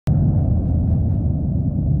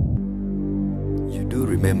do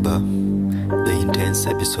remember the intense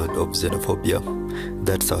episode of xenophobia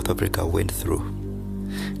that South Africa went through.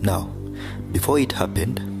 Now, before it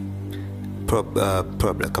happened,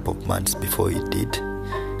 probably a couple of months before it did,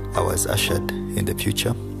 I was ushered in the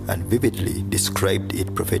future and vividly described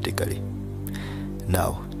it prophetically.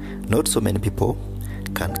 Now, not so many people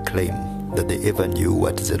can claim that they ever knew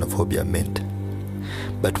what xenophobia meant.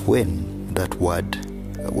 But when that word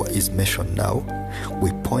is mentioned now,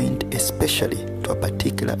 we point especially to a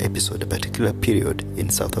particular episode, a particular period in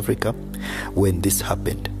South Africa when this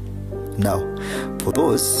happened. Now, for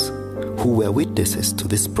those who were witnesses to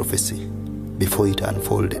this prophecy before it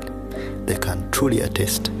unfolded, they can truly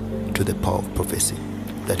attest to the power of prophecy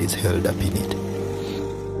that is held up in it.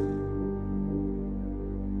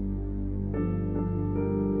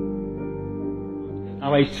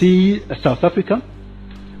 Now I see South Africa,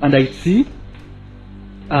 and I see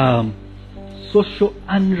social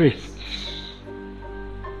unrest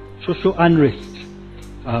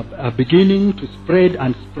beginning to spread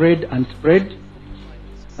and spread and spread.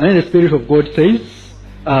 And then the Spirit of God says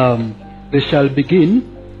they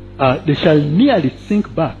shall nearly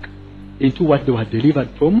sink back into what they were delivered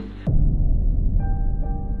from.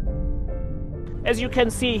 As you can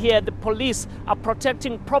see here, the police are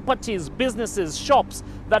protecting properties, businesses, shops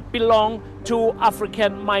that belong to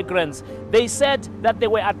African migrants. They said that they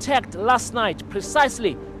were attacked last night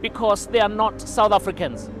precisely because they are not South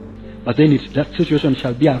Africans. But then if that situation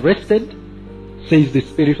shall be arrested, says the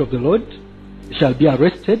Spirit of the Lord, shall be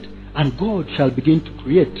arrested, and God shall begin to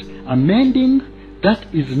create a mending that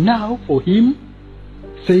is now for him,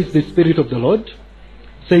 says the Spirit of the Lord,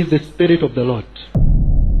 says the Spirit of the Lord.